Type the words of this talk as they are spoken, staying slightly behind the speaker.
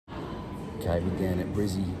located down at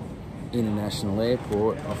Brizzy International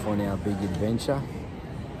Airport off on our big adventure.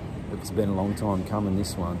 It's been a long time coming,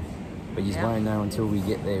 this one, but you won't know until we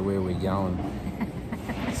get there where we're going.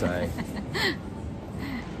 So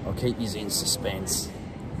I'll keep you in suspense.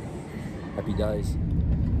 Happy days.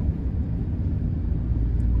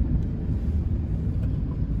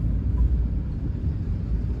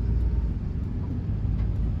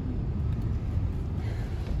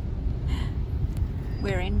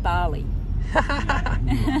 We're in Bali.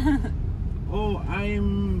 Oh, I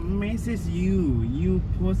message you. You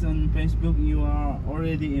post on Facebook you are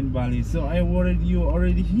already in Bali, so I worried you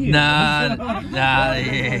already here. Nah,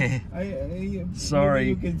 yeah. Sorry.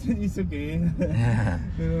 You can, it's okay.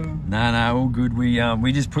 No, all good.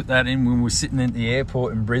 We just put that in when we were sitting at the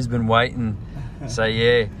airport in Brisbane waiting. So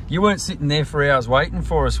yeah, you weren't sitting there for hours waiting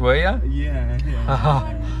for us, were you? Yeah.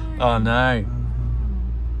 Oh no.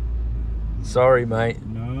 Sorry, mate.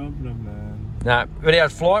 No problem. No, but our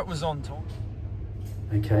flight was on time.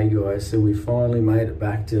 Okay, guys, so we finally made it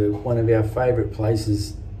back to one of our favourite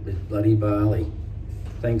places, bloody Bali.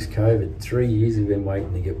 Thanks COVID, 3 years we've been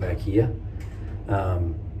waiting to get back here.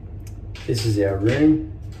 This is our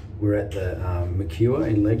room. We're at the Mercure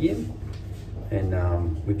in Legian,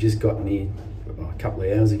 and we've just gotten here a couple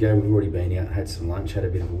of hours ago. We've already been out, had some lunch, had a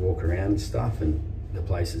bit of a walk around and stuff, and the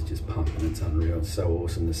place is just pumping. It's unreal. It's so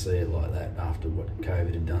awesome to see it like that after what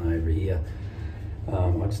COVID had done over here.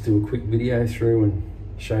 I'll just do a quick video through and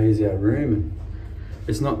show you our room. And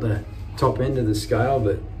it's not the top end of the scale,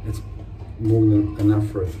 but it's more than enough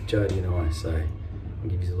for Jodie and I, so I'll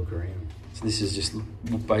give you a look around. So this is just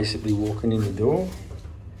basically walking in the door.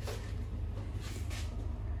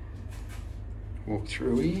 Walk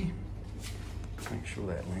through here. Make sure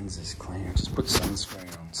that lens is clean. I'll just put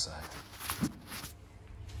sunscreen on, so.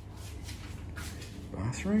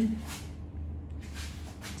 Bathroom.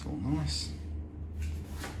 It's all nice.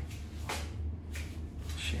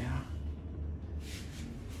 Shower.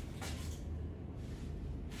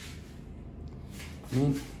 I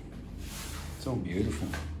mean, it's all beautiful.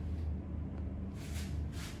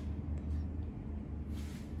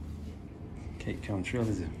 Keep coming through.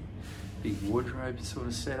 There's a big wardrobe sort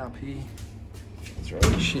of set up here. Throw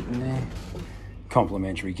your shit in there.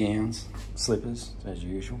 Complimentary gowns, slippers, as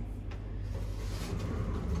usual.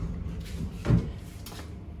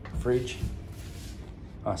 Fridge.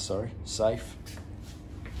 Oh, sorry, safe.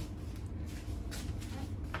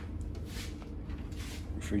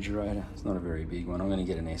 Refrigerator. It's not a very big one. I'm going to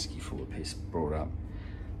get an esky full of piss brought up.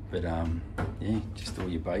 But yeah, just all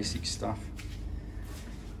your basic stuff.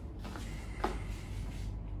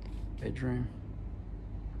 Bedroom.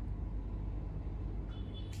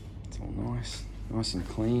 It's all nice. Nice and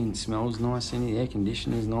clean. Smells nice in here. The air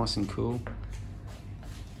conditioner's nice and cool.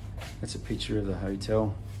 That's a picture of the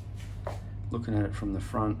hotel. Looking at it from the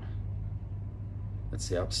front, that's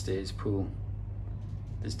the upstairs pool.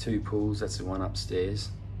 There's two pools, that's the one upstairs.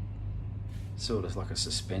 Sort of like a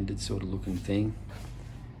suspended sort of looking thing.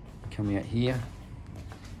 Come out here.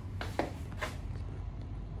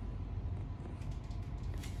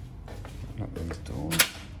 Open up those doors.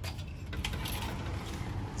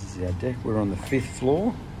 This is our deck. We're on the 5th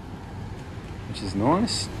floor, which is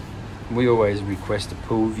nice. We always request a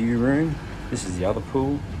pool view room. This is the other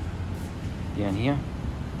pool down here.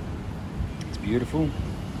 It's beautiful.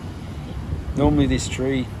 Normally this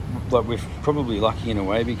tree, like, we're probably lucky in a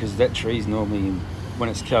way, because that tree's normally, when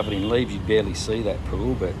it's covered in leaves, you barely see that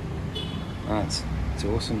pool, but it's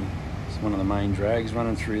awesome. It's one of the main drags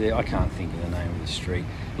running through there. I can't think of the name of the street.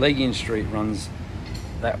 Legian Street runs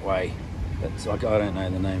that way. That's like, I don't know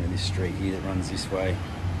the name of this street here that runs this way.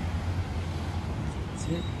 That's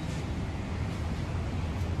it.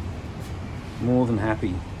 More than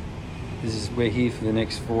happy. We're here for the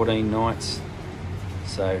next 14 nights.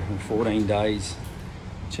 So in 14 days,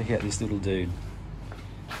 check out this little dude.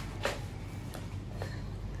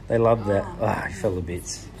 They love that. Ah, he fell to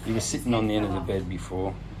bits. He was sitting on the end of the bed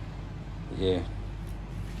before. Yeah.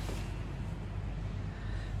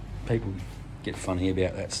 People get funny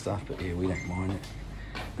about that stuff, but yeah, we don't mind it.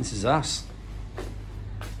 This is us.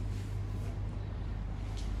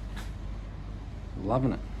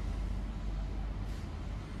 Loving it.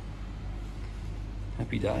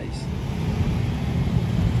 Happy days.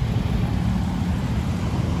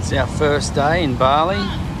 It's our first day in Bali.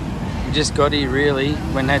 We just got here really,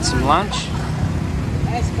 went and had some lunch.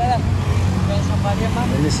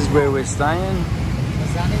 And this is where we're staying.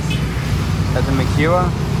 At the Mercure.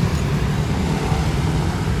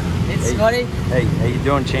 It's Scotty. Hey, how you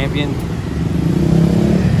doing, champion?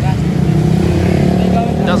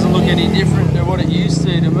 It doesn't look any different to what it used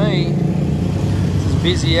to me. This is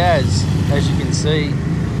busy as you can see.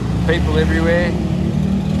 People everywhere.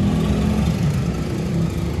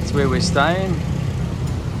 It's where we're staying.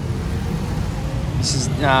 This is,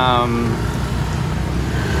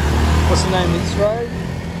 what's the name of this road?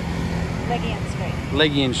 Legian Street.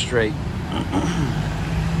 Legian Street.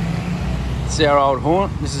 It's our old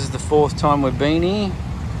haunt. This is the 4th time we've been here,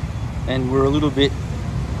 and we're a little bit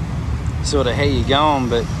sort of how you going,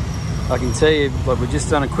 but I can tell you, like, we've just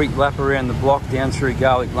done a quick lap around the block down through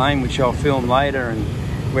Garlic Lane, which I'll film later, and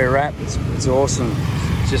where we're at, it's awesome.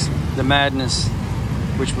 It's just the madness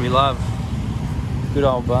which we love. Good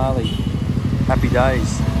old Bali. Happy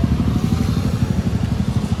days.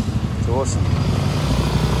 It's awesome.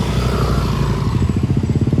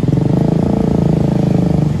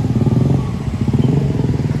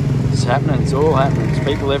 It's happening, it's all happening. There's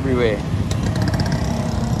people everywhere.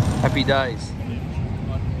 Happy days.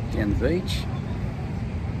 Down the beach.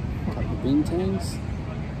 Couple of bintangs.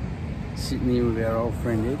 Sitting here with our old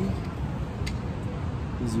friend Eddie.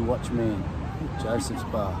 He's your watchman. Joseph's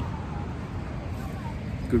bar.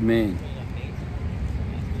 Good man.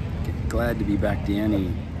 Glad to be back down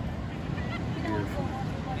here. Beautiful.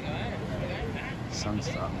 Sun's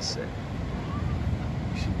starting to set.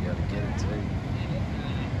 We should be able to get it too.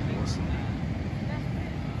 Awesome.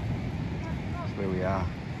 That's where we are.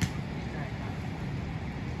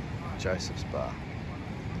 Joseph's bar.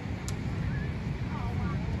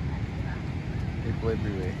 People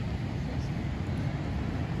everywhere.